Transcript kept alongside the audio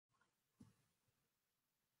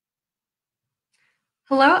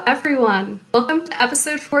Hello, everyone. Welcome to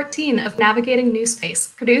episode 14 of Navigating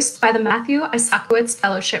NewSpace, produced by the Matthew Isakowitz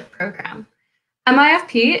Fellowship Program.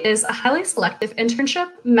 MIFP is a highly selective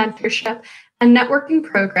internship, mentorship, and networking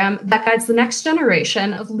program that guides the next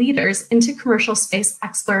generation of leaders into commercial space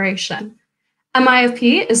exploration.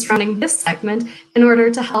 MIFP is running this segment in order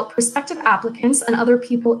to help prospective applicants and other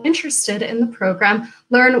people interested in the program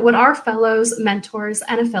learn what our fellows, mentors,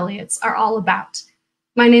 and affiliates are all about.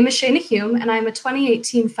 My name is Shayna Hume, and I'm a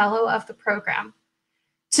 2018 Fellow of the program.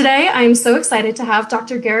 Today, I am so excited to have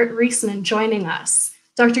Dr. Garrett Reisman joining us.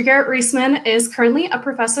 Dr. Garrett Reisman is currently a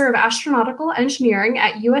Professor of Astronautical Engineering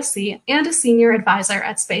at USC and a Senior Advisor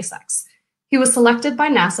at SpaceX. He was selected by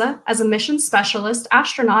NASA as a Mission Specialist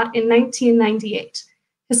Astronaut in 1998.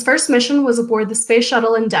 His first mission was aboard the Space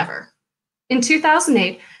Shuttle Endeavour. In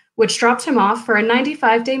 2008, which dropped him off for a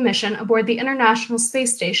 95-day mission aboard the International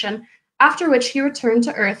Space Station, after which he returned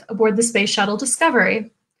to Earth aboard the Space Shuttle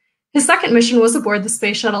Discovery. His second mission was aboard the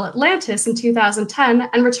Space Shuttle Atlantis in 2010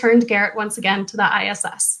 and returned Garrett once again to the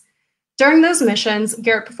ISS. During those missions,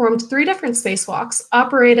 Garrett performed 3 different spacewalks,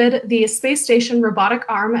 operated the space station robotic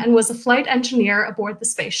arm, and was a flight engineer aboard the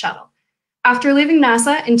Space Shuttle. After leaving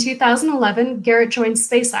NASA in 2011, Garrett joined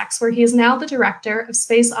SpaceX, where he is now the Director of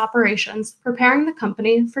Space Operations, preparing the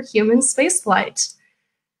company for human spaceflight.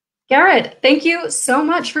 Garrett, thank you so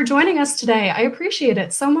much for joining us today. I appreciate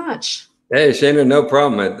it so much. Hey, Shayna, no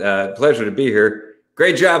problem. Pleasure to be here.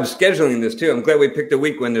 Great job scheduling this, too. I'm glad we picked a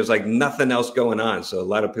week when there's like nothing else going on. So a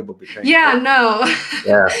lot of people be trying. Yeah, no.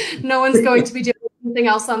 Yeah. No one's going to be doing anything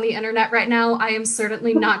else on the internet right now. I am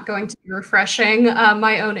certainly not going to be refreshing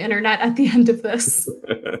my own internet at the end of this.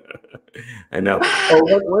 I know.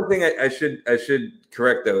 Oh, one thing I should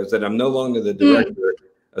correct, though, is that I'm no longer the Director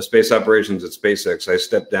of Space Operations at SpaceX. I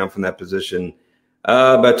stepped down from that position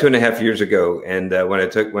about 2.5 years ago, and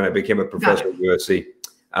when I became a professor at USC.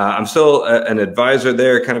 I'm still an advisor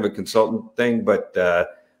there, kind of a consultant thing, but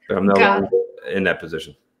I'm no longer in that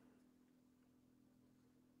position.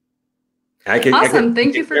 Awesome.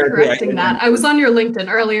 Thank you for correcting that. I was on your LinkedIn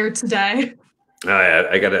earlier today. Oh yeah,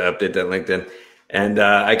 I got to update that LinkedIn, and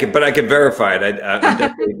I could verify it. I'm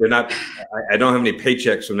definitely, they're not. I don't have any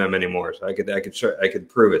paychecks from them anymore, so I could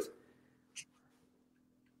prove it.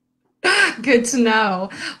 Good to know.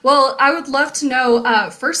 Well, I would love to know,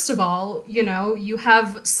 first of all, you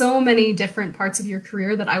have so many different parts of your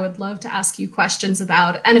career that I would love to ask you questions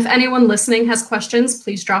about. And if anyone listening has questions,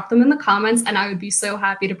 please drop them in the comments, and I would be so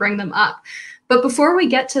happy to bring them up. But before we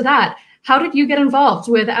get to that, how did you get involved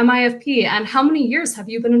with MIFP, and how many years have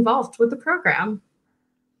you been involved with the program?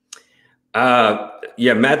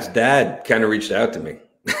 Yeah, Matt's dad kind of reached out to me.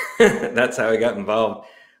 That's how I got involved.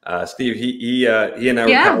 Steve, he and I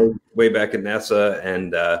were colleagues way back at NASA,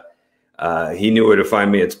 and he knew where to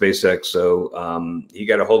find me at SpaceX. So he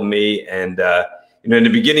got a hold of me, and in the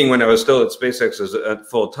beginning, when I was still at SpaceX as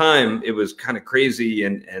full time, it was kind of crazy,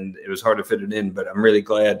 and it was hard to fit it in. But I'm really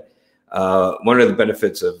glad. One of the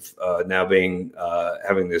benefits of now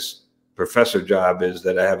having this professor job is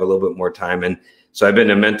that I have a little bit more time, and so I've been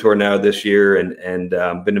a mentor now this year, and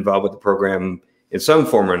been involved with the program in some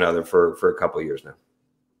form or another for a couple of years now.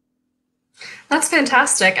 That's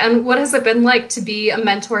fantastic. And what has it been like to be a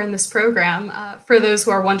mentor in this program for those who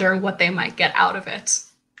are wondering what they might get out of it?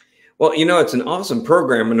 Well, it's an awesome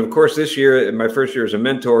program. And of course, this year, my first year as a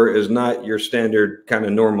mentor is not your standard kind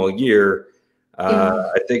of normal year.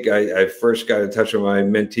 I think I first got in touch with my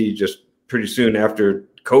mentee just pretty soon after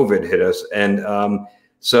COVID hit us. And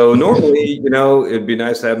so normally, it'd be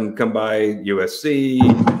nice to have them come by USC,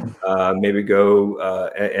 maybe go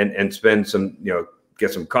and spend some,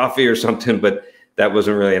 get some coffee or something, but that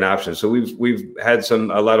wasn't really an option. So we've had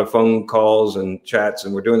a lot of phone calls and chats,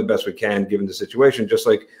 and we're doing the best we can given the situation, just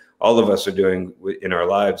like all of us are doing in our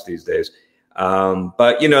lives these days.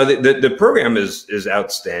 But the program is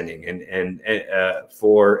outstanding, and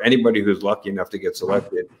for anybody who's lucky enough to get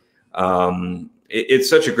selected, it's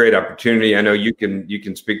such a great opportunity. I know you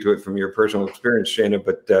can speak to it from your personal experience, Shayna,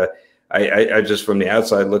 but I just from the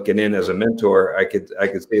outside looking in as a mentor, I could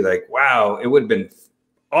see like, wow, it would have been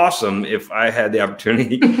awesome if I had the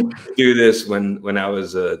opportunity to do this when I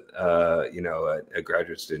was a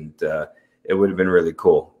graduate student. It would have been really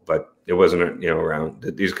cool, but it wasn't around.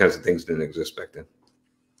 These kinds of things didn't exist back then.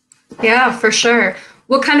 Yeah, for sure.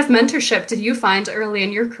 What kind of mentorship did you find early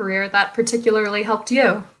in your career that particularly helped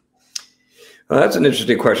you? Well, that's an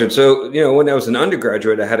interesting question. So, when I was an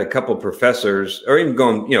undergraduate, I had a couple professors, or even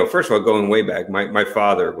first of all, going way back, my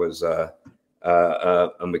father was a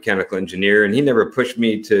mechanical engineer, and he never pushed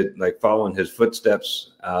me to like follow in his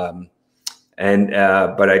footsteps. But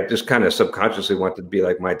I just kind of subconsciously wanted to be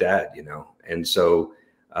like my dad, And so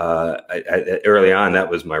early on, that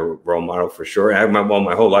was my role model for sure.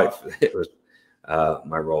 My whole life, it was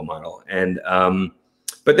my role model. And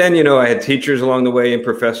but then, you know, I had teachers along the way and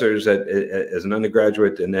professors as an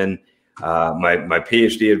undergraduate. And then my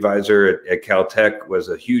PhD advisor at Caltech was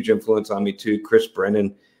a huge influence on me too, Chris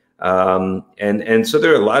Brennan. And so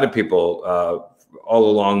there are a lot of people all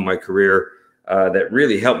along my career that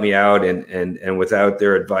really helped me out, and without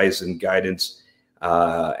their advice and guidance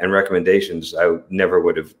and recommendations, I never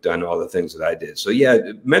would have done all the things that I did. So yeah,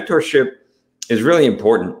 mentorship is really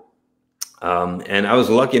important. And I was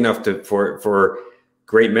lucky enough for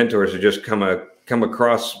great mentors to just come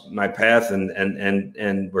across my path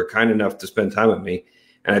and were kind enough to spend time with me.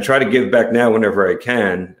 And I try to give back now whenever I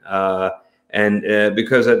can.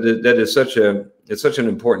 Because that is such an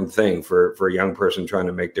important thing for a young person trying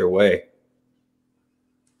to make their way.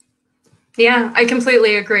 Yeah, I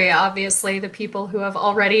completely agree. Obviously, the people who have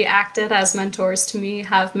already acted as mentors to me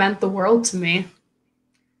have meant the world to me.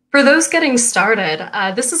 For those getting started,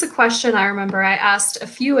 this is a question I remember I asked a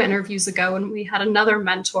few interviews ago when we had another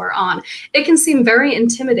mentor on. It can seem very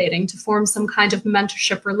intimidating to form some kind of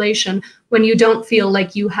mentorship relation when you don't feel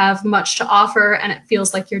like you have much to offer and it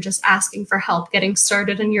feels like you're just asking for help getting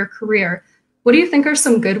started in your career. What do you think are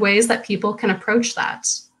some good ways that people can approach that?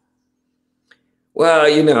 Well,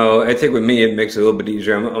 you know, I think with me, it makes it a little bit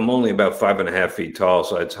easier. I'm only about 5.5 feet tall,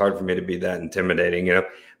 so it's hard for me to be that intimidating, you know.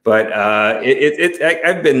 But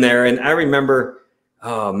I've been there, and I remember,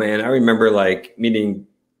 oh man, I remember like meeting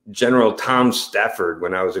General Tom Stafford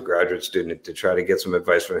when I was a graduate student to try to get some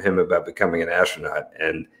advice from him about becoming an astronaut.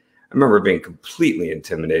 And I remember being completely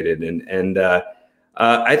intimidated.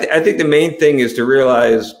 I think the main thing is to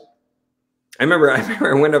realize. I remember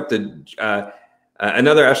I went up to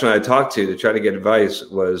another astronaut I talked to try to get advice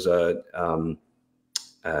was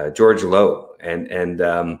George Lowe,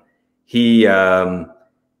 and he.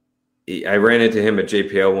 I ran into him at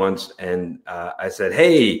JPL once, and I said,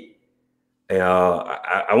 "Hey,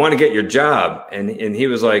 I want to get your job," and he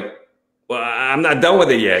was like, "Well, I'm not done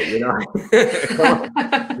with it yet, you know."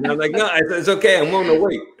 And I'm like, "No," I said, "It's okay. I'm willing to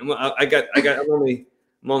wait. I'm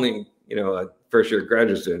only you know a first year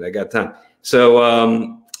graduate student. I got time." So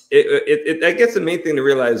I guess the main thing to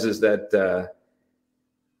realize is that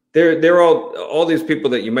they're all these people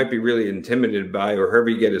that you might be really intimidated by, or whoever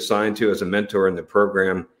you get assigned to as a mentor in the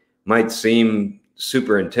program, might seem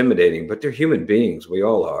super intimidating, but they're human beings. We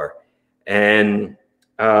all are. And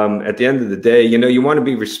at the end of the day, you know, you want to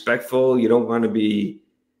be respectful. You don't want to be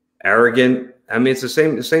arrogant. I mean, it's the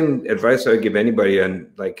same advice I would give anybody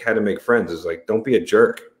on like how to make friends is like, don't be a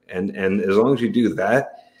jerk. And as long as you do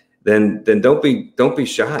that, then don't be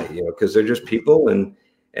shy, you know, because they're just people and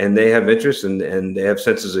they have interests and they have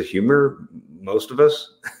senses of humor. Most of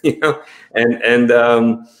us, you know,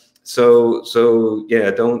 so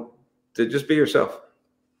yeah, just be yourself.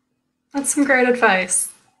 That's some great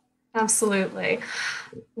advice. Absolutely.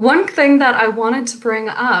 One thing that I wanted to bring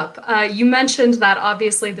up, you mentioned that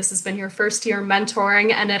obviously this has been your first year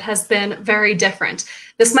mentoring and it has been very different.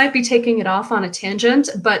 This might be taking it off on a tangent,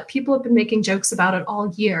 but people have been making jokes about it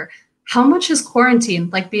all year. How much is quarantine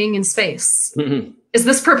like being in space? Mm-hmm. Is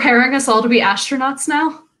this preparing us all to be astronauts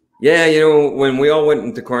now? Yeah, you know, when we all went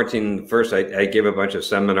into quarantine first, I gave a bunch of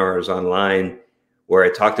seminars online where I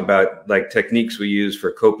talked about like techniques we use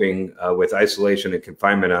for coping with isolation and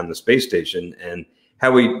confinement on the space station and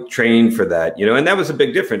how we trained for that, you know, and that was a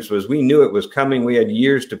big difference was we knew it was coming. We had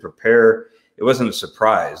years to prepare. It wasn't a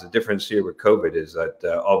surprise. The difference here with COVID is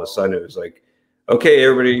that all of a sudden it was like, okay,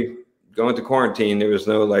 everybody go into quarantine. There was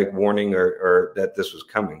no like warning or that this was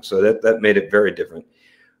coming. So that made it very different.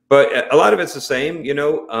 But a lot of it's the same, you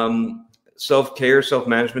know, self-care,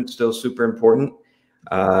 self-management is still super important.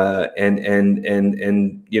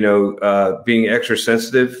 And you know, being extra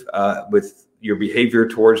sensitive with your behavior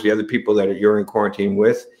towards the other people that you're in quarantine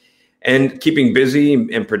with, and keeping busy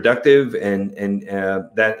and productive, and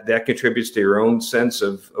that contributes to your own sense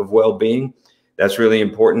of well-being. That's really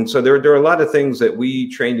important. So there are a lot of things that we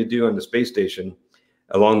train to do on the space station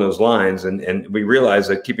along those lines, and we realize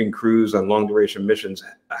that keeping crews on long duration missions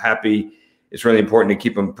happy is really important to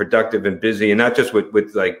keep them productive and busy, and not just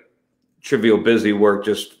with like trivial busy work,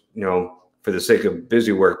 just, you know, for the sake of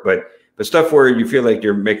busy work, but stuff where you feel like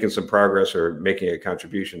you're making some progress or making a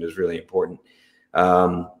contribution is really important.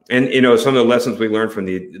 And, you know, some of the lessons we learned from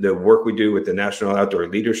the work we do with the National Outdoor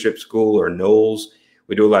Leadership School or NOLS,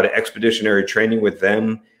 we do a lot of expeditionary training with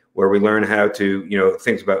them where we learn how to, you know,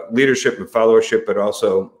 things about leadership and followership, but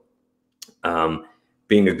also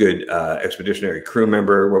being a good expeditionary crew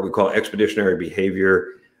member, what we call expeditionary behavior,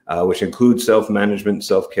 which includes self-management,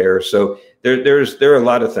 self-care. So there are a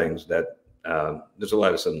lot of things that there's a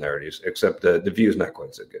lot of similarities, except the view's not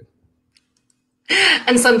quite so good.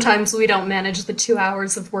 And sometimes we don't manage the 2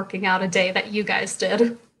 hours of working out a day that you guys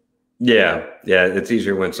did. Yeah, yeah, it's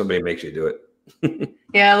easier when somebody makes you do it.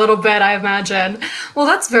 Yeah, a little bit, I imagine. Well,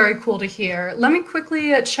 that's very cool to hear. Let me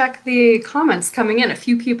quickly check the comments coming in. A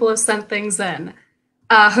few people have sent things in.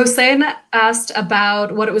 Hossein asked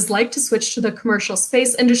about what it was like to switch to the commercial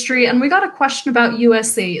space industry, and we got a question about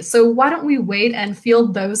USC. So why don't we wait and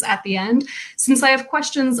field those at the end, since I have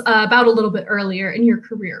questions about a little bit earlier in your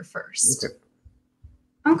career first.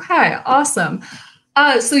 Okay, awesome.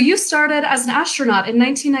 So you started as an astronaut in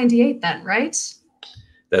 1998 then, right?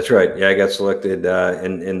 That's right. Yeah, I got selected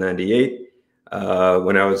in 98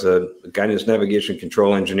 when I was a guidance navigation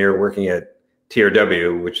control engineer working at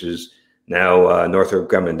TRW, which is now Northrop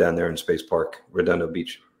Grumman down there in Space Park, Redondo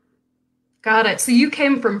Beach. Got it. So you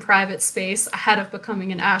came from private space ahead of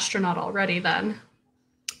becoming an astronaut already then?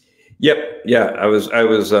 Yep. Yeah, I was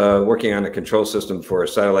working on a control system for a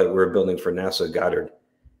satellite we were building for NASA Goddard,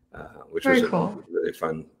 which was a really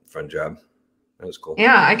fun job. That was cool.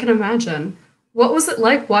 Yeah, I can imagine. What was it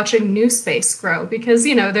like watching NewSpace grow? Because,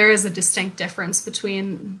 you know, there is a distinct difference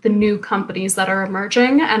between the new companies that are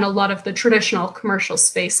emerging and a lot of the traditional commercial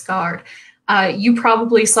space guard. You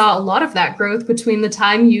probably saw a lot of that growth between the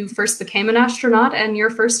time you first became an astronaut and your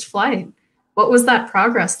first flight. What was that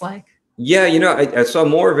progress like? Yeah, you know, I saw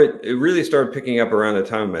more of it. It really started picking up around the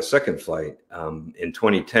time of my second flight in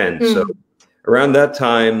 2010. So around that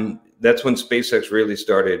time, that's when SpaceX really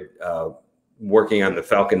started working on the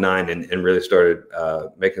Falcon 9 and really started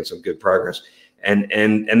making some good progress. And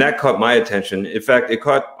that caught my attention. In fact, it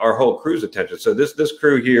caught our whole crew's attention. So this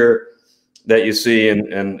crew here that you see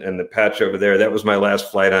and the patch over there, that was my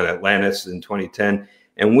last flight on Atlantis in 2010.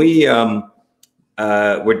 And we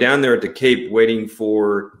were down there at the Cape waiting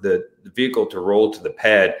for the vehicle to roll to the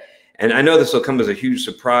pad. And I know this will come as a huge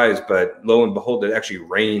surprise, but lo and behold, it actually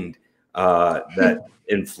rained that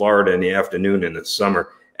in Florida in the afternoon in the summer.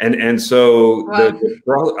 And so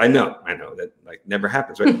wow. I know that like never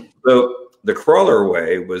happens, right? So the crawler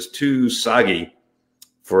way was too soggy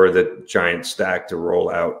for the giant stack to roll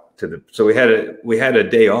out to the. So we had a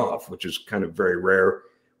day off, which is kind of very rare.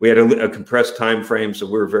 We had a compressed time frame, so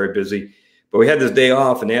we were very busy. But we had this day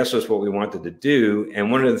off, and they asked us what we wanted to do.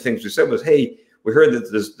 And one of the things we said was, "Hey, we heard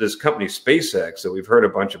that this company SpaceX that we've heard a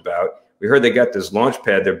bunch about. We heard they got this launch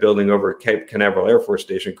pad they're building over at Cape Canaveral Air Force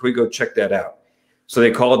Station. Can we go check that out?" So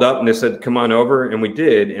they called up and they said, "Come on over." And we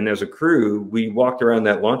did. And as a crew, we walked around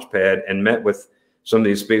that launch pad and met with some of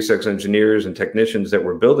these SpaceX engineers and technicians that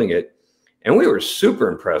were building it. And we were super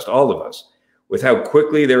impressed, all of us, with how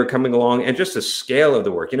quickly they were coming along and just the scale of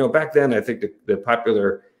the work. You know, back then, I think the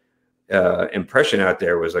popular impression out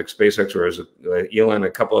there was like SpaceX was Elon and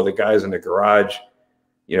a couple of the guys in the garage,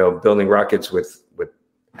 you know, building rockets with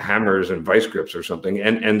hammers and vice grips or something.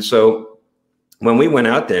 And so when we went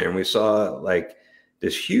out there and we saw like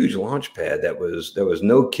this huge launch pad that was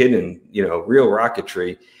no kidding, you know, real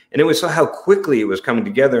rocketry. And then we saw how quickly it was coming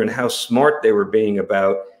together and how smart they were being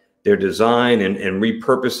about their design and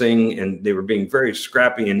repurposing. And they were being very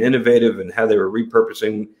scrappy and innovative and how they were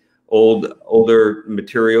repurposing older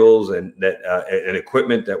materials and and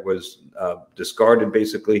equipment that was discarded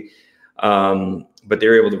basically. But they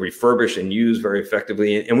were able to refurbish and use very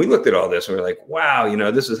effectively. And we looked at all this and we were like, wow, you know,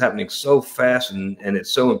 this is happening so fast and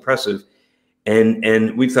it's so impressive.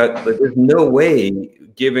 And we thought, like, there's no way,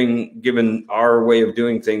 given our way of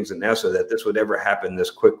doing things at NASA, that this would ever happen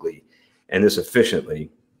this quickly and this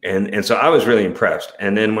efficiently. And so I was really impressed.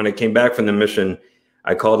 And then when I came back from the mission,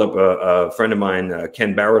 I called up a friend of mine,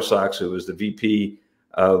 Ken Bowersox, who was the VP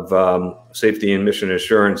of Safety and Mission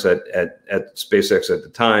Assurance at SpaceX at the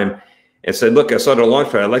time, and said, "Look, I saw the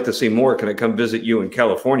launch pad. I'd like to see more. Can I come visit you in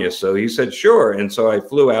California?" So he said, "Sure." And so I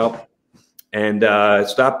flew out and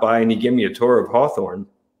stopped by, and he gave me a tour of Hawthorne.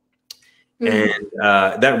 And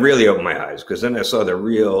that really opened my eyes, because then I saw the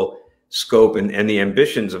real scope and the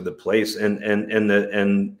ambitions of the place and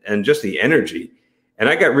just the energy. And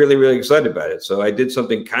I got really, really excited about it. So I did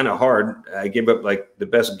something kind of hard. I gave up like the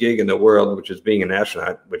best gig in the world, which is being an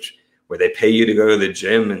astronaut, where they pay you to go to the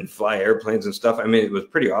gym and fly airplanes and stuff. I mean, it was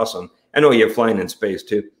pretty awesome. I know you're flying in space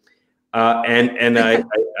too. And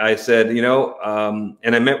I said, you know,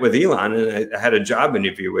 and I met with Elon, and I had a job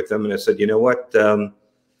interview with him, and I said, you know what,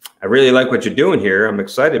 I really like what you're doing here. I'm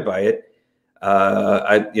excited by it.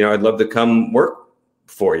 I'd love to come work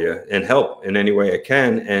for you and help in any way I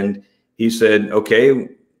can. And he said, okay,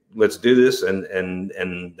 let's do this. And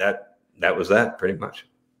that was that pretty much.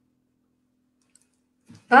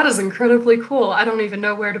 That is incredibly cool. I don't even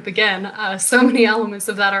know where to begin. So many elements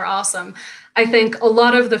of that are awesome. I think a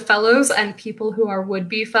lot of the fellows and people who are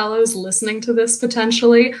would-be fellows listening to this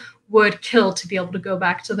potentially would kill to be able to go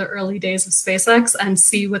back to the early days of SpaceX and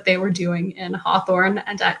see what they were doing in Hawthorne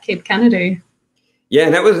and at Cape Kennedy. Yeah,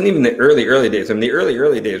 and that wasn't even the early days. I mean, the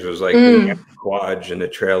early days was like the Quad and the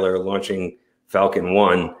trailer launching Falcon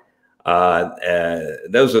 1.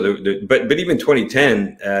 Those are but even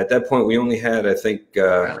 2010, at that point we only had, I think,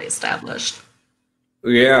 really established.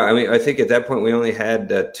 Yeah, I mean, I think at that point we only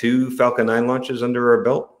had 2 Falcon 9 launches under our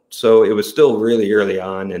belt, so it was still really early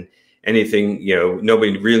on, and anything, you know,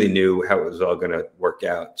 nobody really knew how it was all going to work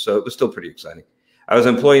out. So it was still pretty exciting. I was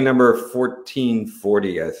employee number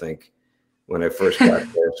 1440, I think, when I first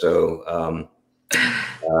got there. So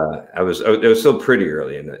it was still pretty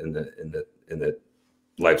early in the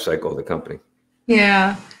life cycle of the company.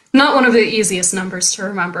 Yeah, not one of the easiest numbers to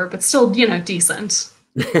remember, but still, you know, decent.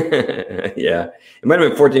 Yeah, it might have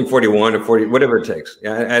been 1441 or 40, whatever it takes.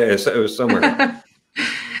 Yeah, it was somewhere.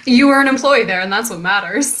 You were an employee there, and that's what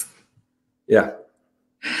matters. Yeah.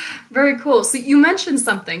 Very cool. So you mentioned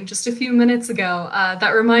something just a few minutes ago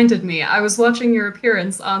that reminded me. I was watching your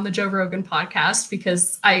appearance on the Joe Rogan podcast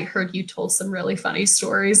because I heard you told some really funny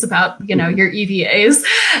stories about, you know, your EVAs,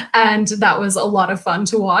 and that was a lot of fun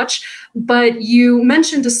to watch. But you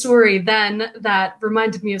mentioned a story then that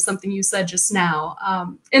reminded me of something you said just now.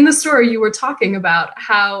 In the story, you were talking about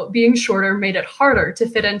how being shorter made it harder to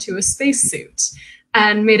fit into a spacesuit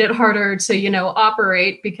and made it harder to, you know,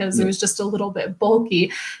 operate because it was just a little bit bulky.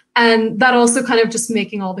 And that also kind of just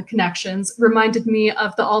making all the connections reminded me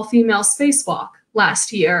of the all-female spacewalk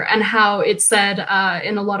last year and how it said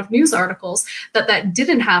in a lot of news articles that that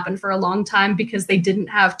didn't happen for a long time because they didn't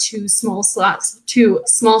have two small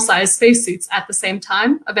size spacesuits at the same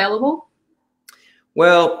time available.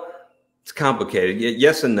 Well, it's complicated.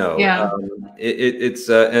 Yes and no. Yeah. It's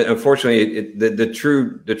unfortunately the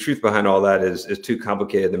truth behind all that is too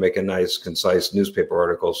complicated to make a nice, concise newspaper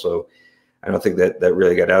article. So I don't think that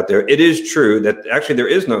really got out there. It is true that actually there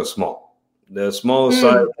is no small. The smallest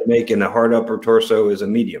size they make in the hard upper torso is a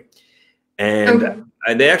medium. And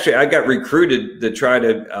I got recruited to try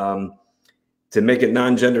to make it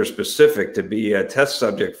non-gender specific to be a test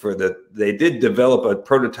subject for they did develop a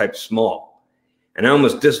prototype small. And I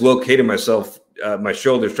almost dislocated myself, my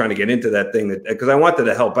shoulders trying to get into that thing because I wanted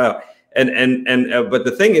to help out. But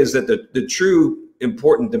the thing is that the true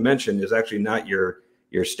important dimension is actually not your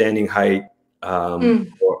standing height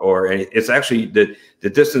or any, it's actually the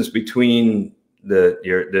distance between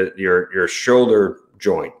your shoulder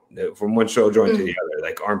joint, from one shoulder joint to the other,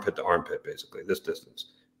 like armpit to armpit, basically this distance.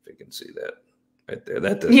 If you can see that right there,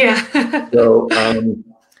 that distance. Yeah.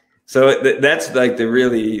 So that's like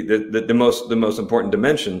the most important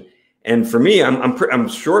dimension. And for me, I'm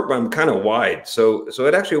short, but I'm kind of wide. So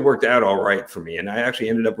it actually worked out all right for me. And I actually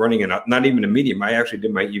ended up running not even a medium. I actually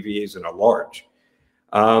did my EVAs in a large.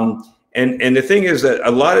 And the thing is that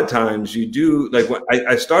a lot of times you do, like when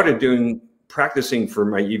I started practicing for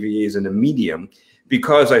my EVAs in a medium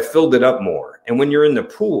because I filled it up more. And when you're in the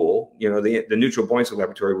pool, you know, the neutral buoyancy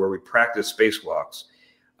laboratory where we practice spacewalks,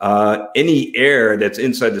 any air that's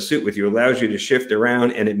inside the suit with you allows you to shift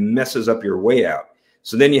around and it messes up your way out.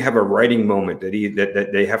 So then you have a righting moment that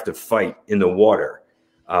they have to fight in the water.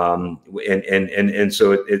 So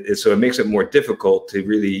it makes it more difficult to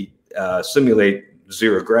really simulate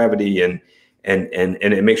zero gravity and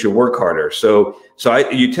it makes you work harder. So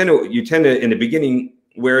you tend to in the beginning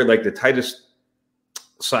wear like the tightest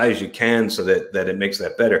size you can so that it makes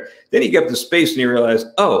that better. Then you get up to space and you realize,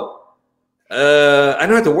 I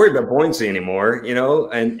don't have to worry about buoyancy anymore, you know,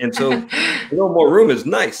 and so a little more room is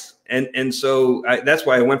nice. And so that's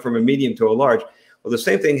why I went from a medium to a large. Well, the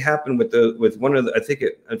same thing happened with one of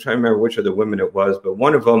the, I'm trying to remember which of the women it was, but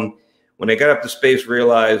one of them, when they got up to space,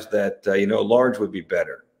 realized that, large would be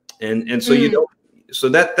better. And so, so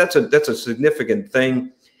that's a significant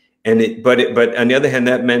thing. But on the other hand,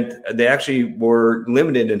 that meant they actually were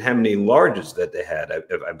limited in how many larges that they had,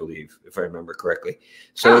 I believe, if I remember correctly.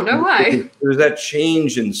 So no way. There's that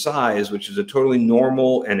change in size, which is a totally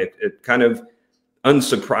normal and it kind of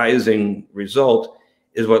unsurprising result,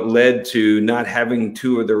 is what led to not having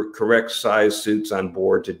two of the correct size suits on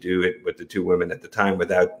board to do it with the two women at the time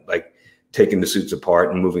without like taking the suits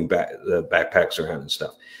apart and moving back the backpacks around and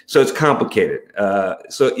stuff. So it's complicated.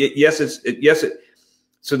 So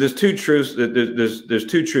there's two truths. There's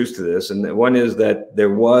two truths to this, and one is that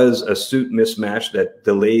there was a suit mismatch that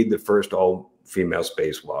delayed the first all-female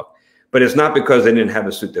spacewalk, but it's not because they didn't have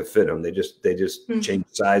a suit that fit them. They just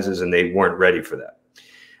changed sizes and they weren't ready for that.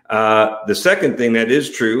 The second thing that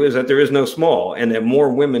is true is that there is no small, and that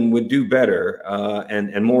more women would do better,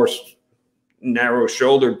 and more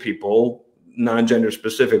narrow-shouldered people, non-gender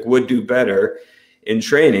specific, would do better in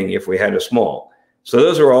training if we had a small. So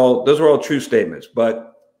those are all true statements, but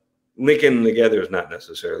linking them together is not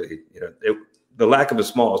necessarily, the lack of a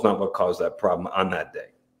small is not what caused that problem on that day.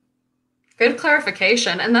 Good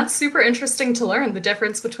clarification. And that's super interesting to learn the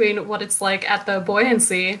difference between what it's like at the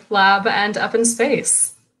buoyancy lab and up in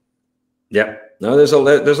space. Yeah, no, there's a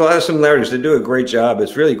lot of similarities. They do a great job.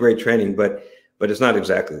 It's really great training, but it's not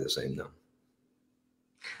exactly the same, no.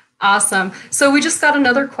 Awesome. So we just got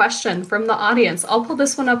another question from the audience. I'll pull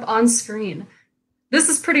this one up on screen. This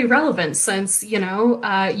is pretty relevant since, you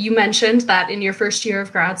mentioned that in your first year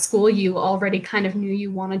of grad school, you already kind of knew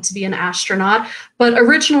you wanted to be an astronaut. But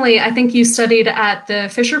originally, I think you studied at the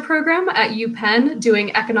Fisher program at UPenn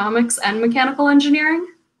doing economics and mechanical engineering.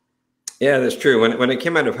 Yeah, that's true. When I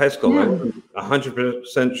came out of high school, I wasn't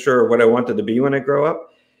 100% sure what I wanted to be when I grow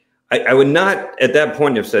up. I would not at that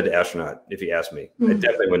point have said astronaut if you asked me. I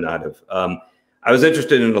definitely would not have. I was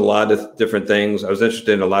interested in a lot of different things. I was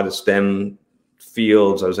interested in a lot of STEM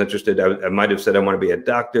fields. I was interested. I might have said I want to be a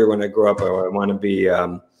doctor when I grow up, or I want to be,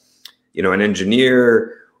 an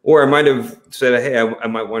engineer, or I might have said, hey, I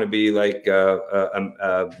might want to be like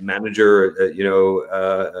a manager,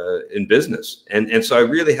 in business. And so I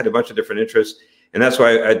really had a bunch of different interests, and that's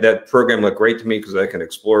why that program looked great to me, because I can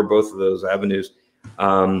explore both of those avenues.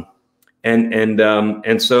 And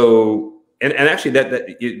actually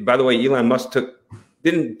that by the way, Elon Musk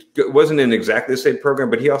wasn't in exactly the same program,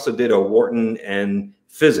 but he also did a Wharton and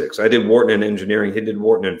physics. I did Wharton and engineering. He did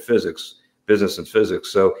Wharton and physics, business and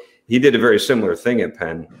physics. So he did a very similar thing at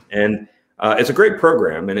Penn, and it's a great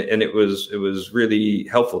program, and it was really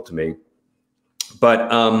helpful to me. But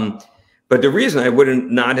the reason I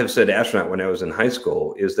wouldn't not have said astronaut when I was in high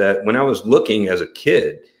school is that when I was looking as a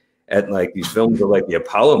kid at like these films of like the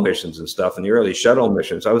Apollo missions and stuff and the early shuttle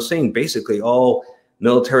missions, I was seeing basically all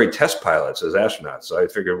military test pilots as astronauts. So I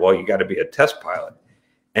figured, well, you got to be a test pilot.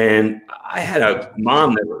 And I had a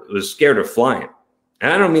mom that was scared of flying.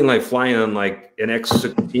 And I don't mean like flying on like an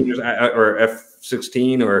X-16 or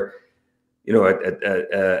F-16 or,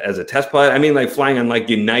 as a test pilot. I mean like flying on like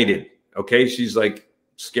United. Okay. She's like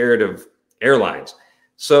scared of airlines.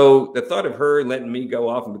 So the thought of her letting me go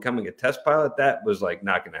off and becoming a test pilot, that was like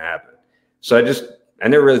not going to happen. So I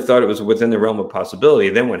never really thought it was within the realm of possibility.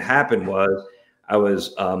 Then what happened was I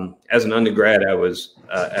was, as an undergrad, I was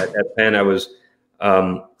at Penn, I was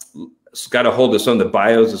got a hold of some of the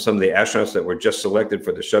bios of some of the astronauts that were just selected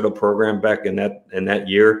for the shuttle program back in that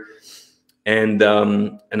year. And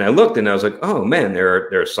I looked and I was like, oh man,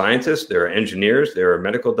 there are scientists, there are engineers, there are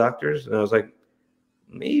medical doctors. And I was like,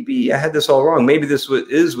 maybe I had this all wrong. Maybe this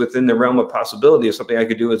is within the realm of possibility of something I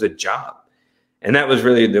could do as a job. And that was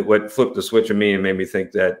really what flipped the switch in me and made me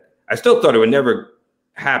think that I still thought it would never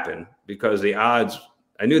happen, because the odds,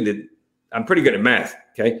 I knew that I'm pretty good at math.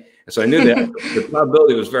 Okay. And so I knew that the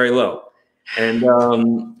probability was very low. And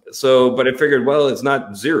but I figured, well, it's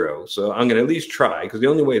not zero. So I'm going to at least try, because the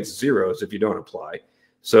only way it's zero is if you don't apply.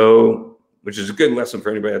 So, which is a good lesson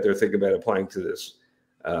for anybody out there thinking about applying to this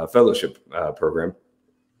fellowship program.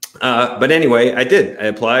 But anyway, I did. I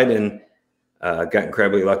applied and got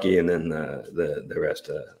incredibly lucky, and then the rest,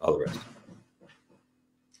 all the rest.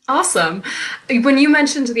 Awesome. When you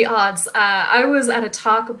mentioned the odds, I was at a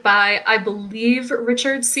talk by, I believe,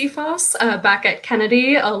 Richard Cephos back at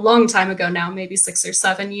Kennedy a long time ago now, maybe 6 or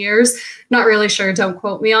 7 years. Not really sure, don't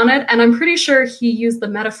quote me on it. And I'm pretty sure he used the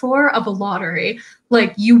metaphor of a lottery.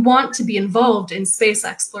 Like, you want to be involved in space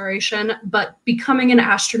exploration, but becoming an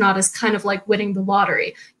astronaut is kind of like winning the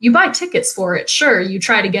lottery. You buy tickets for it, sure, you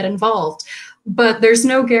try to get involved, but there's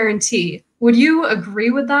no guarantee. Would you agree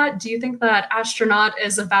with that? Do you think that astronaut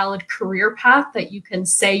is a valid career path that you can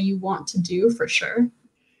say you want to do for sure?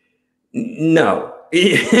 No,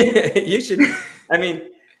 you should. I mean,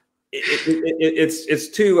 it's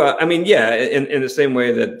too. I mean, yeah, in the same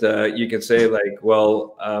way that you can say like,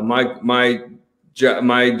 well, my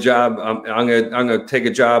job. I'm gonna take a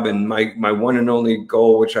job, and my one and only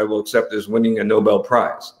goal, which I will accept, is winning a Nobel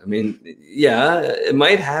Prize. I mean, yeah, it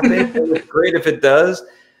might happen. It's great if it does.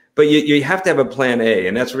 But you have to have a plan A,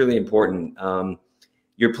 and that's really important.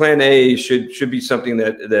 Your plan A should be something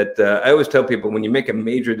that I always tell people, when you make a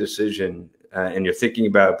major decision and you're thinking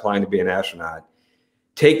about applying to be an astronaut,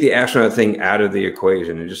 take the astronaut thing out of the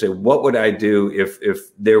equation and just say, what would I do if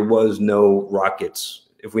there was no rockets?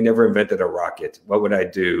 If we never invented a rocket, what would I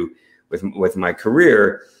do with my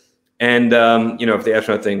career? And if the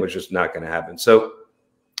astronaut thing was just not going to happen. So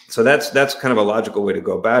So that's kind of a logical way to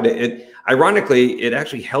go about it. Ironically, it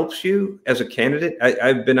actually helps you as a candidate.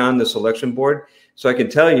 I've been on the selection board, so I can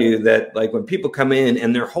tell you that, like, when people come in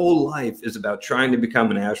and their whole life is about trying to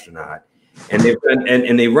become an astronaut, and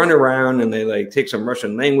they run around and they like take some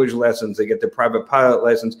Russian language lessons, they get their private pilot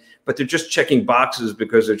license, but they're just checking boxes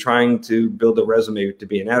because they're trying to build a resume to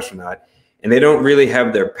be an astronaut, and they don't really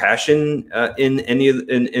have their passion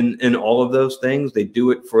in all of those things. They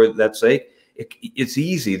do it for that sake. It's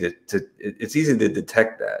easy to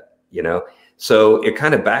detect that, you know, so it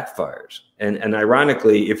kind of backfires. And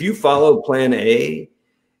ironically, if you follow plan A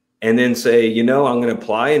and then say, you know, I'm going to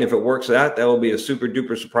apply, and if it works out, that will be a super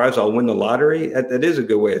duper surprise, I'll win the lottery. That is a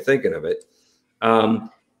good way of thinking of it.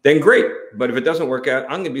 Then great. But if it doesn't work out,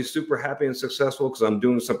 I'm going to be super happy and successful because I'm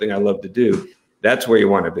doing something I love to do. That's where you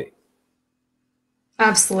want to be.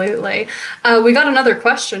 Absolutely. We got another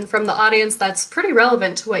question from the audience that's pretty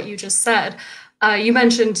relevant to what you just said. You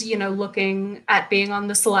mentioned, you know, looking at being on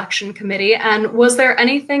the selection committee, and was there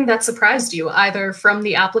anything that surprised you, either from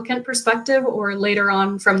the applicant perspective or later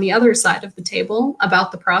on from the other side of the table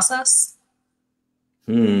about the process?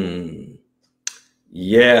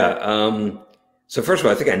 Yeah. So first of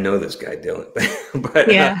all, I think I know this guy, Dylan.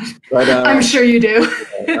 but yeah, I'm sure you do.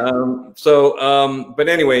 But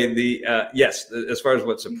anyway, yes, as far as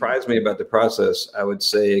what surprised me about the process, I would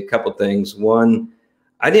say a couple things. One,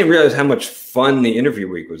 I didn't realize how much fun the interview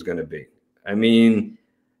week was going to be. I mean,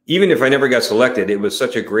 even if I never got selected, it was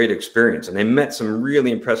such a great experience. And I met some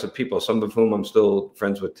really impressive people, some of whom I'm still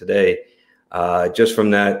friends with today, just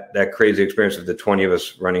from that crazy experience of the 20 of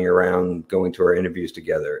us running around, going to our interviews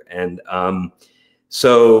together. And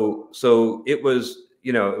so it was,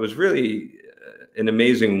 you know, it was really an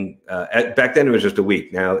amazing, back then it was just a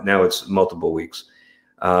week. Now it's multiple weeks.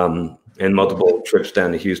 And multiple trips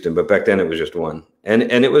down to Houston, but back then it was just one, and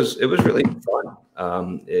it was really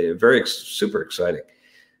fun, super exciting.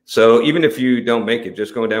 So even if you don't make it,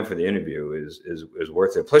 just going down for the interview is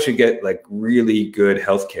worth it. Plus, you get like really good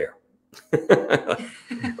health care. Like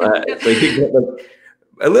you get like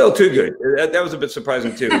a little too good. That was a bit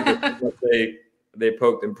surprising too. They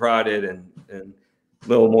poked and prodded and a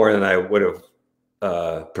little more than I would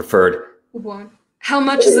have preferred. One. How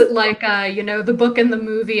much is it like, you know, the book and the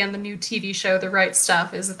movie and the new TV show, The Right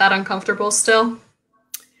Stuff? Is it that uncomfortable still?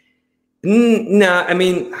 No, I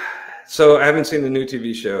mean, so I haven't seen the new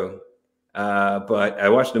TV show, but I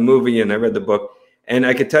watched the movie and I read the book, and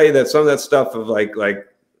I could tell you that some of that stuff of like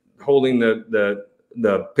holding the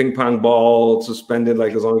ping pong ball suspended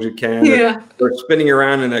like as long as you can, yeah, or spinning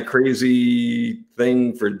around in a crazy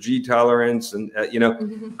thing for G tolerance, and you know,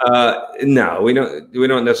 no, we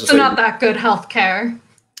don't necessarily. So not that good healthcare.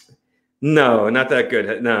 No, not that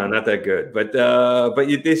good. No, not that good. But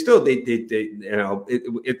they still you know,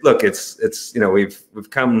 look, it's you know, we've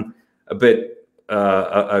come a bit you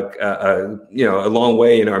know, a long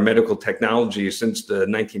way in our medical technology since the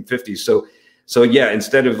 1950s. So yeah,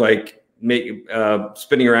 instead of like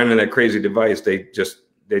spinning around in that crazy device, they just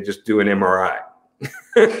do an MRI.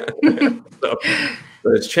 so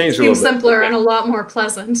it's changed a little bit. Seems simpler and a lot more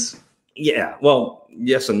pleasant. Yeah, well,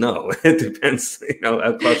 yes and no. It depends, you know,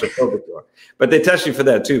 how claustrophobic you are. But they test you for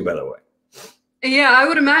that too, by the way. Yeah, I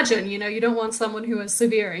would imagine, you know, you don't want someone who has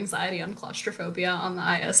severe anxiety and claustrophobia on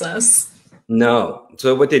the ISS. No.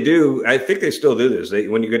 So what they do, I think they still do this.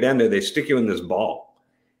 When you go down there, they stick you in this ball.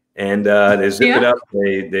 And they zip it up.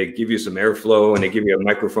 They give you some airflow, and they give you a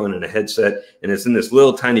microphone and a headset, and it's in this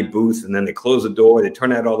little tiny booth. And then they close the door, they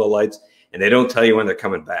turn out all the lights, and they don't tell you when they're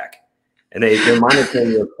coming back. And they're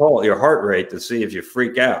monitoring your heart rate to see if you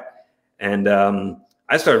freak out. And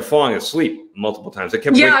I started falling asleep multiple times. I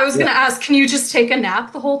was going to ask, can you just take a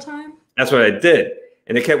nap the whole time? That's what I did.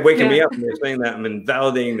 And it kept waking me up, and they're saying that I'm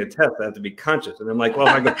invalidating the test. I have to be conscious. And I'm like, well,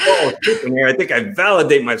 if I go fall asleep in here, I think I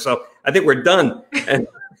validate myself. I think we're done. And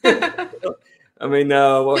I mean,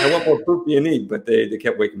 what more proof do you need? But they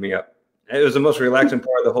kept waking me up. It was the most relaxing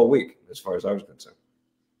part of the whole week, as far as I was concerned.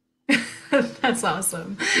 That's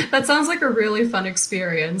awesome. That sounds like a really fun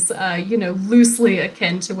experience, you know, loosely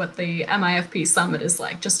akin to what the MIFP Summit is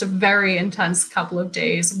like. Just a very intense couple of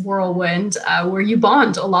days, whirlwind, where you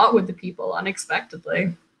bond a lot with the people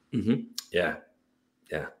unexpectedly. Yeah.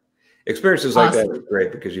 Experiences like that are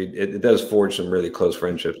great because it does forge some really close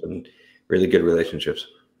friendships and really good relationships.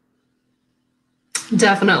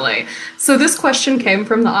 Definitely. So this question came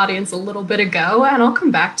from the audience a little bit ago, and I'll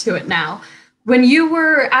come back to it now. When you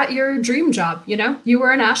were at your dream job, you know, you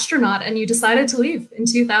were an astronaut and you decided to leave in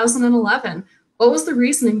 2011. What was the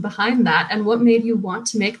reasoning behind that, and what made you want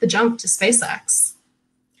to make the jump to SpaceX?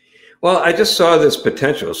 Well, I just saw this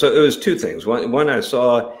potential. So it was two things. One, I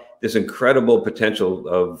saw this incredible potential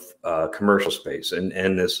of commercial space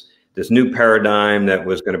and this new paradigm that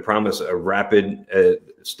was going to promise a rapid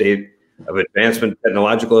state of advancement,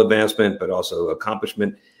 technological advancement, but also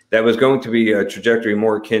accomplishment that was going to be a trajectory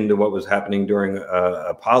more akin to what was happening during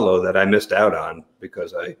Apollo that I missed out on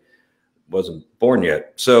because I wasn't born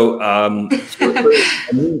yet. So,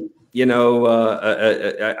 you know,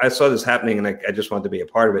 I saw this happening and I just wanted to be a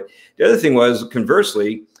part of it. The other thing was,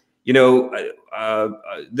 conversely, you know,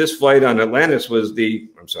 this flight on Atlantis was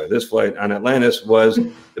this flight on Atlantis was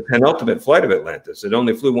the penultimate flight of Atlantis. It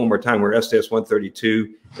only flew one more time. We're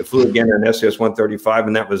STS-132. It flew again on STS-135,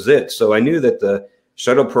 and that was it. So I knew that the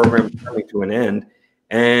shuttle program was coming to an end,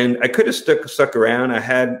 and I could have stuck around. I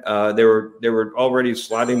had they were already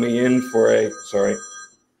slotting me in for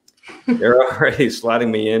they're already slotting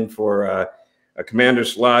me in for a commander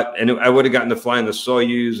slot, and I would have gotten to fly in the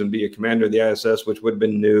Soyuz and be a commander of the ISS, which would have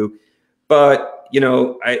been new. But, you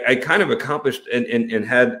know, I kind of accomplished and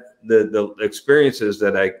had the experiences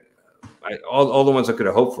that all the ones I could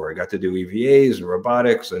have hoped for. I got to do EVAs and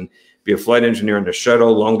robotics and be a flight engineer on the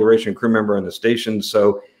shuttle, long duration crew member on the station.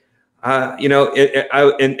 So, you know,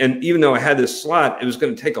 and even though I had this slot, it was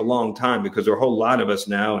going to take a long time because there are a whole lot of us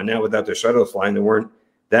now. And now without the shuttle flying, there weren't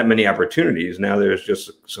that many opportunities. Now there's just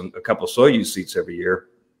a couple Soyuz seats every year.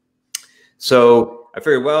 So I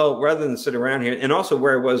figured, well, rather than sit around here, and also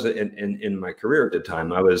where I was in my career at the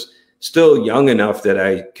time, I was still young enough that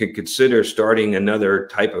I could consider starting another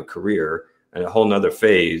type of career and a whole nother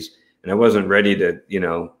phase. And I wasn't ready to, you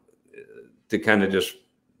know, to kind of just,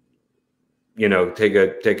 you know, take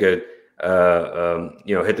a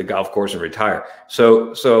you know, hit the golf course and retire.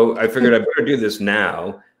 So I figured I better do this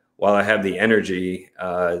now while I have the energy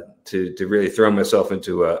to really throw myself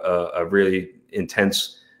into a really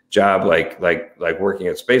intense job like working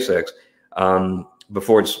at SpaceX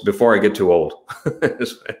before I get too old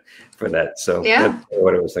for that. So yeah, that's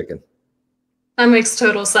what I was thinking. That makes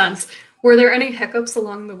total sense. Were there any hiccups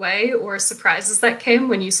along the way or surprises that came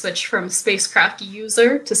when you switched from spacecraft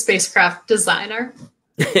user to spacecraft designer?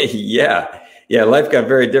 Yeah, life got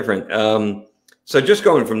very different. So just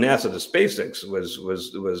going from NASA to SpaceX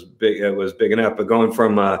was big. It was big enough, but going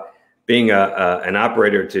from being an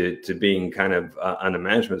operator to being kind of on the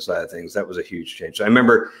management side of things, that was a huge change. So I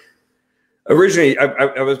remember originally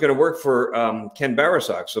I was going to work for Ken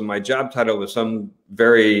Barasock, so my job title was some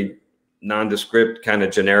very nondescript kind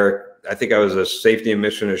of generic. I think I was a safety and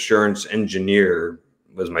mission assurance engineer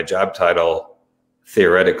was my job title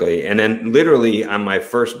theoretically. And then literally on my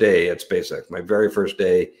first day at SpaceX, my very first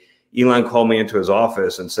day, Elon called me into his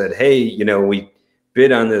office and said, hey, you know, we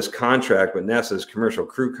bid on this contract with NASA's commercial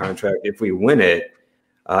crew contract. If we win it,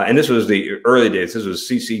 and this was the early days, this was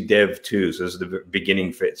CC Dev 2, so this is the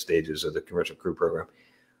beginning stages of the commercial crew program.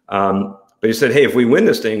 But he said, hey, if we win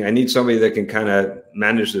this thing, I need somebody that can kind of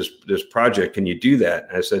manage this project. Can you do that?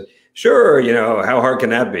 And I said, sure, you know, how hard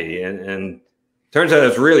can that be? And turns out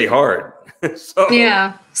it's really hard. So,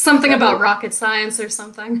 yeah, something about rocket science or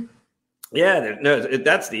something. Yeah, no,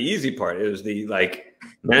 that's the easy part. It was the like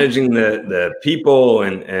managing the people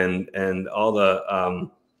and all the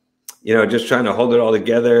you know, just trying to hold it all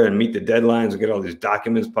together and meet the deadlines and get all these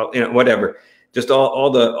documents, you know, whatever. Just all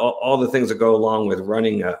the things that go along with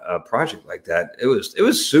running a project like that. It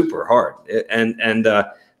was super hard,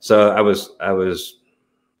 so I was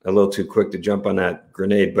a little too quick to jump on that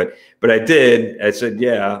grenade, but I did. I said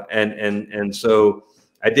yeah, and so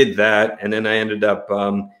I did that, and then I ended up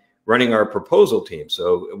running our proposal team.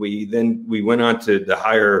 So we went on to the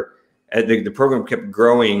higher. The program kept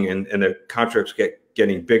growing, and the contracts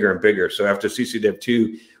getting bigger and bigger. So after CCDev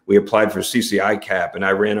 2, we applied for CCI cap, and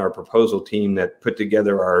I ran our proposal team that put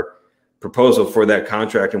together our proposal for that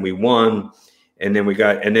contract, and we won. And then we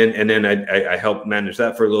got, and then I helped manage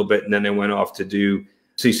that for a little bit, and then I went off to do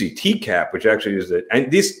CCT cap, which actually is and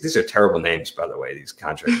these are terrible names, by the way, these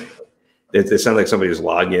contract names. They sound like somebody's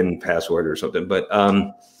login password or something, but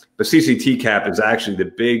CCT cap is actually the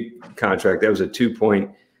big contract. That was a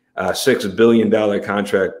 $2.6 billion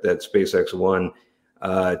contract that SpaceX won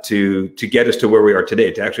to get us to where we are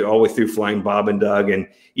today, to actually all the way through flying Bob and Doug, and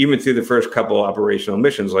even through the first couple operational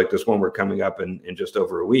missions like this one we're coming up in just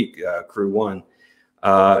over a week, Crew 1.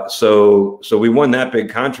 So we won that big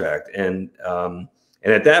contract, and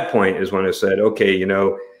at that point is when I said, okay, you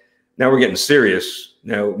know, now we're getting serious.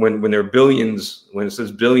 Now, when there are billions, when it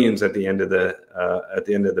says billions at the end of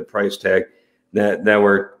the price tag, that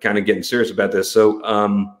we're kind of getting serious about this.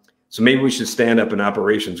 So maybe we should stand up an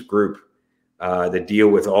operations group that deal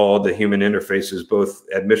with all the human interfaces, both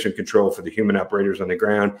at mission control for the human operators on the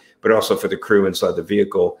ground, but also for the crew inside the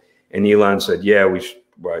vehicle. And Elon said, yeah,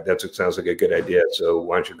 well, that sounds like a good idea. So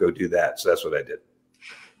why don't you go do that? So that's what I did.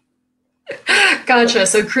 Gotcha.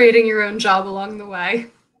 So creating your own job along the way.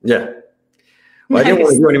 Yeah. Well, nice. I didn't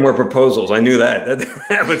want to do any more proposals. I knew that.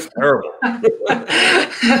 That was terrible.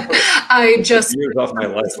 I just years off my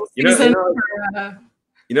life. You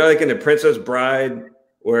know, like in The Princess Bride,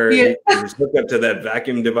 where he's hooked up to that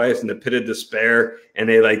vacuum device in the pit of despair, and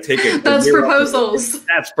they like take it. That's proposals.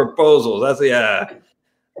 That's proposals. That's the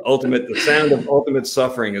sound of ultimate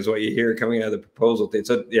suffering is what you hear coming out of the proposal thing.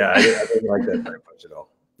 So yeah, I didn't like that very much at all.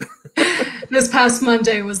 This past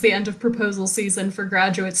Monday was the end of proposal season for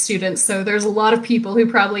graduate students, so there's a lot of people who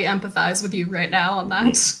probably empathize with you right now on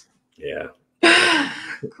that. Yeah.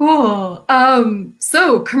 Cool.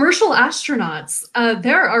 So commercial astronauts,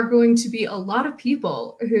 there are going to be a lot of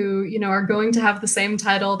people who, are going to have the same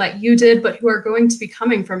title that you did, but who are going to be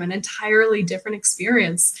coming from an entirely different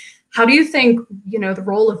experience. How do you think, the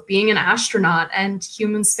role of being an astronaut and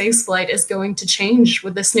human spaceflight is going to change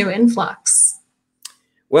with this new influx?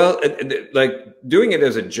 Well, like doing it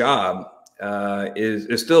as a job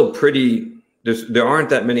is still pretty. There aren't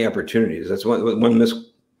that many opportunities. That's one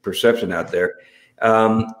misperception out there.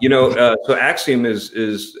 So Axiom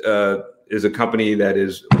is a company that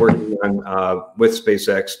is working on with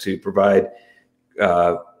SpaceX to provide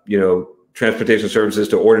transportation services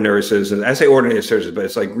to ordinary citizens. I say ordinary citizens, but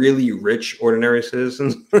it's like really rich ordinary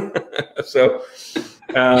citizens. So.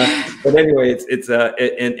 But anyway,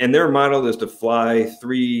 and their model is to fly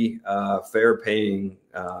 3 fare-paying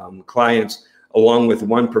clients along with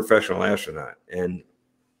 1 professional astronaut, and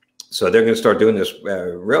so they're going to start doing this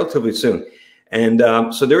relatively soon. And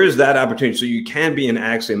so there is that opportunity. So you can be an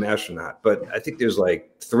Axiom astronaut, but I think there's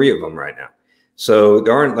like 3 of them right now. So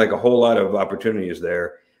there aren't like a whole lot of opportunities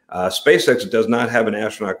there. SpaceX does not have an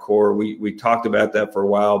astronaut corps. We talked about that for a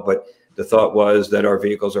while, but the thought was that our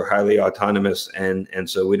vehicles are highly autonomous, and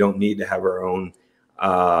so we don't need to have our own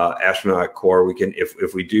astronaut corps. We can,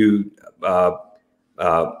 if we do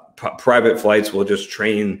private flights, we'll just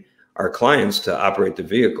train our clients to operate the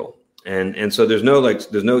vehicle. And so there's no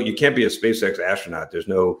you can't be a SpaceX astronaut.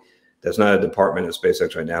 That's not a department at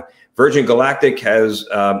SpaceX right now. Virgin Galactic has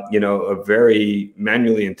a very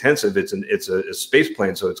manually intensive. It's a space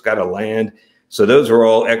plane, so it's got to land. So those are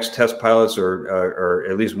all ex-test pilots or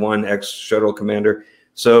at least 1 ex-shuttle commander.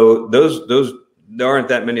 So there aren't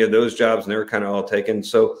that many of those jobs, and they're kind of all taken.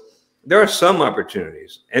 So there are some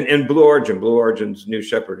opportunities. And Blue Origin's New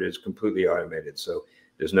Shepard is completely automated. So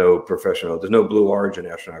there's no Blue Origin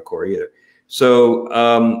astronaut corps either. So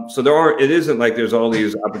it isn't like there's all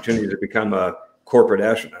these opportunities to become a corporate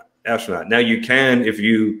astronaut. Now you can, if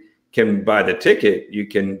you can buy the ticket, you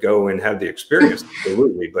can go and have the experience,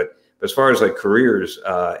 absolutely. But as far as like careers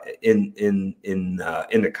in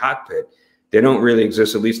the cockpit, they don't really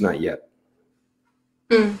exist, at least not yet.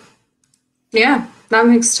 Yeah, that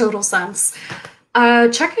makes total sense.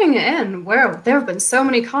 Checking in, wow, there have been so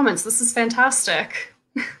many comments. This is fantastic.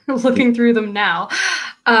 Looking through them now.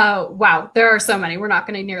 Wow, there are so many. We're not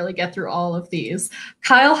going to nearly get through all of these.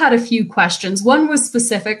 Kyle had a few questions. One was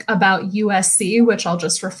specific about USC, which I'll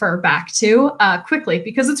just refer back to quickly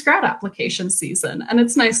because it's grad application season and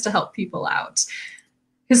it's nice to help people out.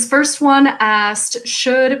 His first one asked,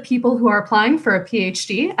 should people who are applying for a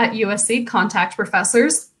PhD at USC contact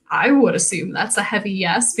professors? I would assume that's a heavy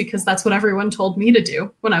yes, because that's what everyone told me to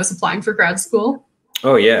do when I was applying for grad school.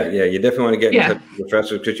 Oh yeah, you definitely want to get in touch with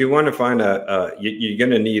professors, because you want to find you're going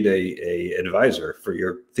to need a advisor for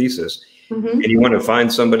your thesis, and you want to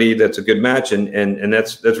find somebody that's a good match, and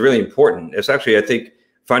that's really important. It's actually, I think,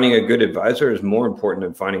 finding a good advisor is more important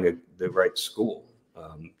than finding the right school,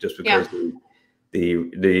 just because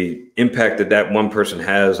the impact that one person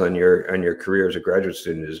has on your career as a graduate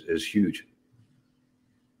student is huge.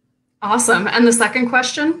 Awesome. And the second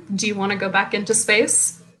question, do you want to go back into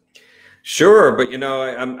space? Sure, but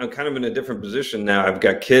I'm kind of in a different position now. I've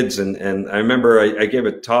got kids, and I remember I gave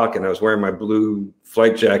a talk, and I was wearing my blue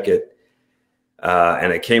flight jacket,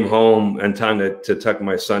 and I came home in time to tuck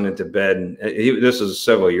my son into bed. And this was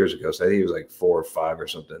several years ago, so I think he was like 4 or 5 or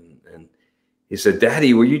something. And he said,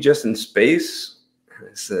 "Daddy, were you just in space?"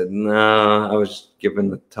 I said, "No, I was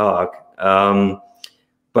giving the talk."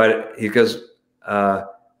 But he goes,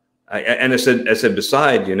 I said,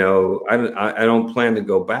 beside, I don't plan to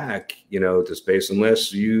go back, to space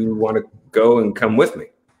unless you want to go and come with me.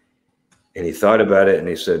 And he thought about it and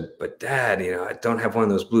he said, "But Dad, I don't have one of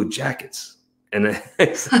those blue jackets." And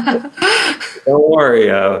I said, "Don't worry,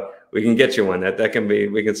 we can get you one.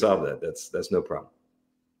 We can solve that. That's no problem."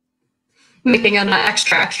 Making an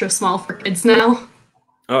extra small for kids now.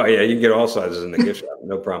 Oh yeah, you can get all sizes in the gift shop,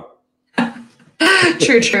 no problem.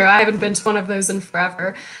 True, true. I haven't been to one of those in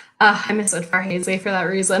forever. I miss it Farhazy for that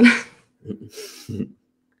reason.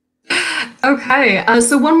 Okay,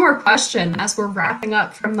 so one more question as we're wrapping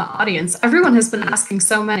up from the audience. Everyone has been asking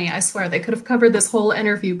so many, I swear. They could have covered this whole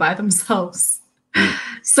interview by themselves.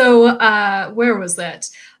 So where was it?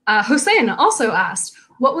 Hossein also asked,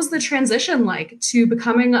 what was the transition like to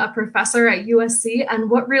becoming a professor at USC, and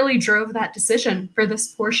what really drove that decision for this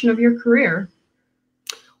portion of your career?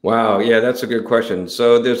 Wow, yeah, that's a good question.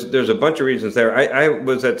 So there's a bunch of reasons there. I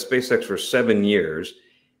was at SpaceX for 7 years,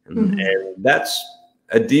 and that's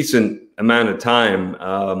a decent amount of time,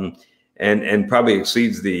 and probably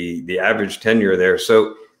exceeds the average tenure there.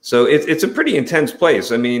 So it's a pretty intense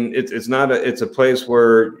place. I mean, it's a place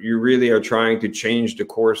where you really are trying to change the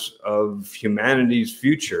course of humanity's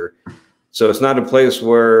future. So it's not a place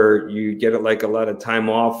where you get like a lot of time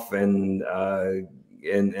off and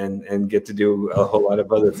get to do a whole lot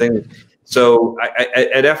of other things. So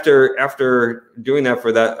after doing that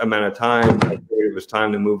for that amount of time, I figured it was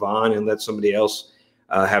time to move on and let somebody else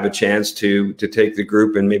have a chance to take the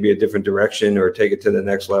group in maybe a different direction or take it to the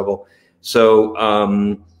next level.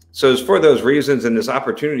 So so it's for those reasons, and this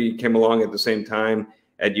opportunity came along at the same time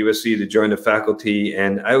at USC to join the faculty.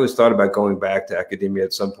 And I always thought about going back to academia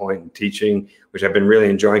at some point and teaching, which I've been really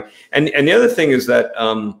enjoying. And the other thing is that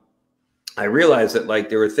I realized that like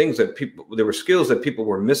there were skills that people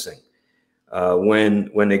were missing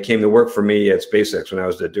when they came to work for me at SpaceX when I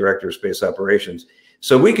was the director of space operations.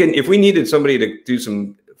 So if we needed somebody to do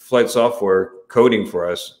some flight software coding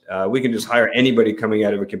for us, we can just hire anybody coming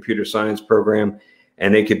out of a computer science program,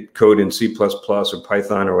 and they could code in C++ or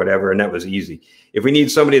Python or whatever, and that was easy. If we need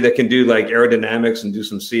somebody that can do like aerodynamics and do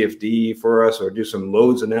some CFD for us, or do some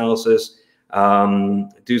loads analysis,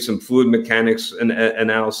 do some fluid mechanics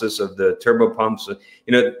analysis of the turbo pumps,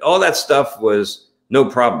 all that stuff was no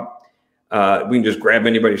problem. We can just grab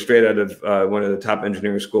anybody straight out of one of the top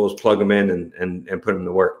engineering schools, plug them in, and put them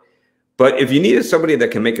to work. But if you needed somebody that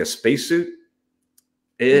can make a spacesuit,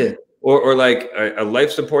 or like a life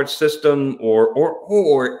support system,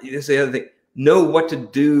 or this is the other thing, know what to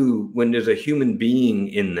do when there's a human being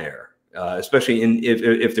in there, especially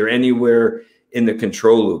if they're anywhere in the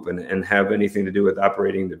control loop and have anything to do with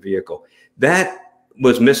operating the vehicle. That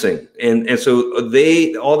was missing. And so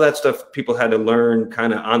all that stuff people had to learn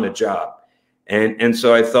kind of on the job. And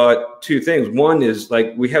so I thought two things. One is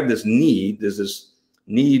like, we have this need, there's this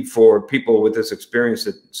need for people with this experience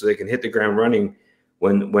so they can hit the ground running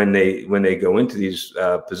when they go into these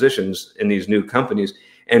positions in these new companies.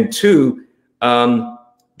 And two,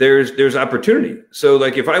 there's opportunity. So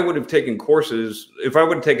like if I would have taken my courses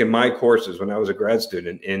when I was a grad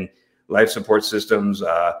student in life support systems,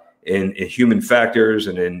 in human factors,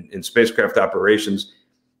 and in spacecraft operations,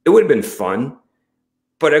 it would have been fun,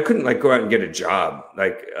 but I couldn't like go out and get a job.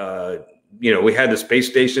 Like, we had the space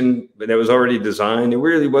station that was already designed. There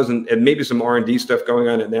really wasn't, and maybe some R&D stuff going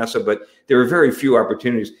on at NASA, but there were very few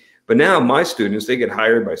opportunities. But now my students, they get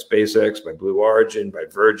hired by SpaceX, by Blue Origin, by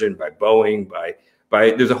Virgin, by Boeing, by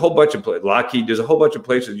there's a whole bunch of Lockheed. There's a whole bunch of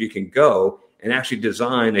places you can go and actually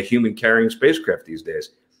design a human carrying spacecraft these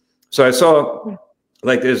days. So I saw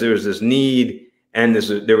like there was this need, and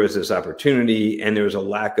there was this opportunity, and there was a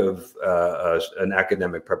lack of an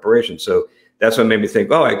academic preparation. So that's what made me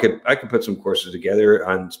think, oh, I could put some courses together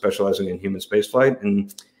on specializing in human spaceflight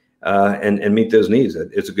and meet those needs.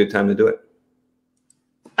 It's a good time to do it.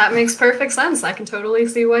 That makes perfect sense. I can totally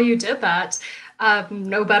see why you did that.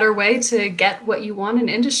 No better way to get what you want in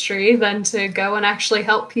industry than to go and actually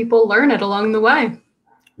help people learn it along the way.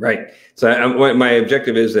 Right. So my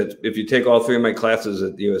objective is that if you take all 3 of my classes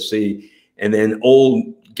at the USC, and then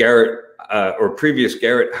old Garrett or previous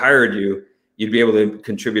Garrett hired you, you'd be able to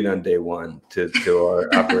contribute on day one to our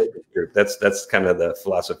operating group. That's kind of the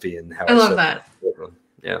philosophy and how I love that.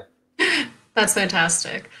 Yeah. That's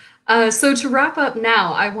fantastic. So to wrap up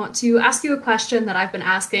now, I want to ask you a question that I've been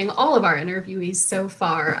asking all of our interviewees so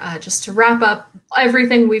far, just to wrap up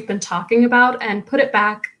everything we've been talking about and put it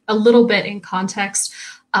back a little bit in context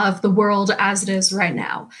of the world as it is right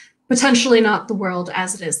now. Potentially not the world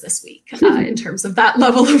as it is this week in terms of that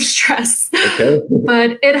level of stress. Okay.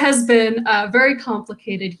 But it has been a very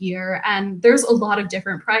complicated year, and there's a lot of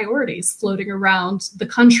different priorities floating around the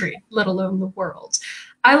country, let alone the world.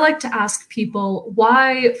 I like to ask people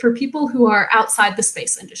why, for people who are outside the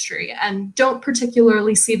space industry and don't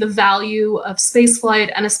particularly see the value of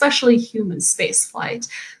spaceflight, and especially human spaceflight,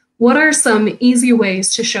 what are some easy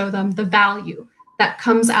ways to show them the value that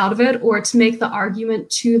comes out of it, or to make the argument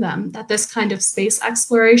to them that this kind of space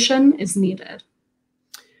exploration is needed?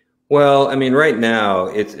 Well, I mean, right now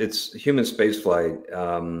it's human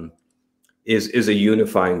spaceflight. is a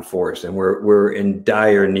unifying force, and we're in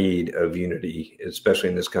dire need of unity, especially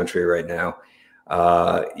in this country right now.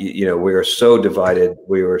 You know, we are so divided,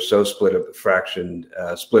 we were so split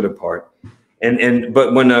apart,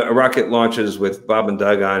 but when a rocket launches with Bob and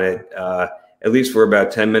Doug on it, at least for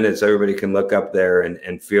about 10 minutes, everybody can look up there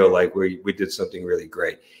and feel like we did something really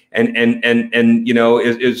great. And you know,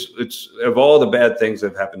 it's of all the bad things that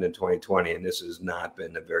have happened in 2020, and this has not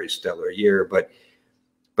been a very stellar year, but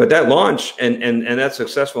that launch and that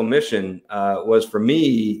successful mission was for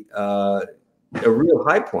me a real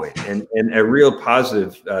high point and a real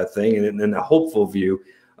positive thing, and a hopeful view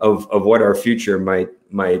of what our future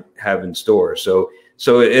might have in store. So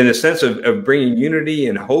in a sense of bringing unity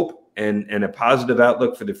and hope and a positive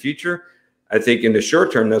outlook for the future, I think in the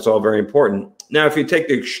short term, that's all very important. Now, if you take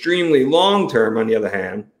the extremely long term, on the other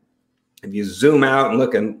hand, if you zoom out and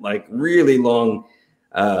look at like really long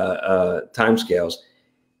timescales,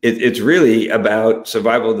 it's really about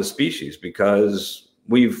survival of the species, because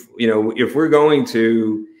you know,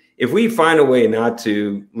 if we find a way not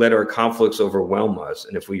to let our conflicts overwhelm us,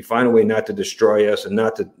 and if we find a way not to destroy us and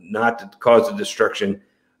not to cause the destruction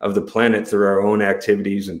of the planet through our own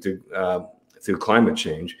activities and through climate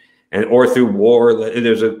change or through war,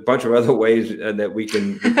 there's a bunch of other ways that we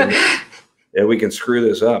can screw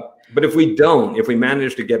this up. But if we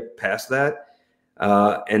manage to get past that,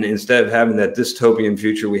 and instead of having that dystopian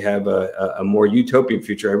future, we have a more utopian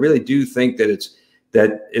future. I really do think that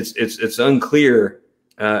it's unclear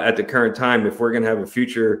at the current time if we're going to have a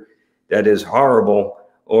future that is horrible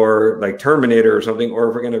or like Terminator or something, or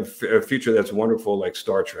if we're going to have a future that's wonderful like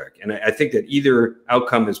Star Trek. And I think that either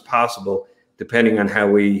outcome is possible depending on how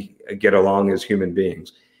we get along as human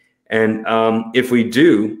beings. And if we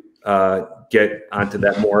do get onto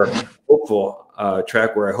that more hopeful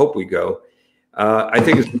track where I hope we go, I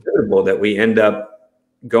think it's inevitable that we end up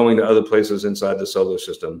going to other places inside the solar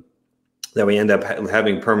system, that we end up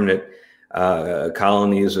having permanent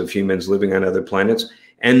colonies of humans living on other planets.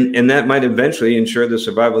 And that might eventually ensure the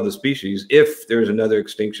survival of the species if there's another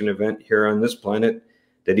extinction event here on this planet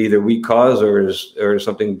that either we cause or is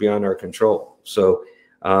something beyond our control. So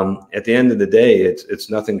at the end of the day, it's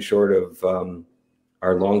nothing short of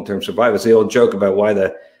our long-term survival. It's the old joke about why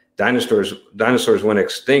the dinosaurs went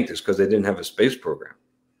extinct is because they didn't have a space program.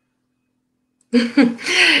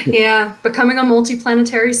 Yeah, becoming a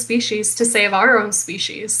multiplanetary species to save our own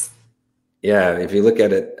species. Yeah, if you look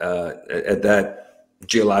at it at that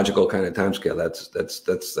geological kind of timescale,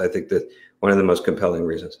 that's I think that one of the most compelling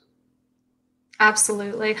reasons.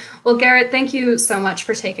 Absolutely. Well, Garrett, thank you so much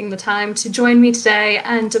for taking the time to join me today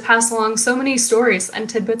and to pass along so many stories and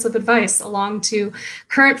tidbits of advice along to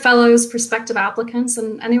current fellows, prospective applicants,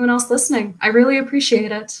 and anyone else listening. I really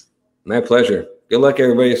appreciate it. My pleasure. Good luck,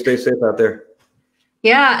 everybody. Stay safe out there.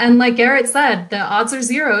 Yeah, and like Garrett said, the odds are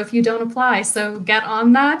 0 if you don't apply. So get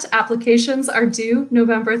on that. Applications are due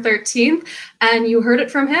November 13th, and you heard it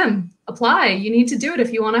from him. Apply. You need to do it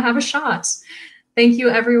if you want to have a shot. Thank you,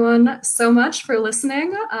 everyone, so much for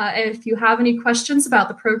listening. If you have any questions about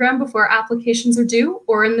the program before applications are due,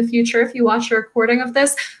 or in the future, if you watch a recording of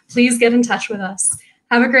this, please get in touch with us.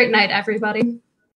 Have a great night, everybody.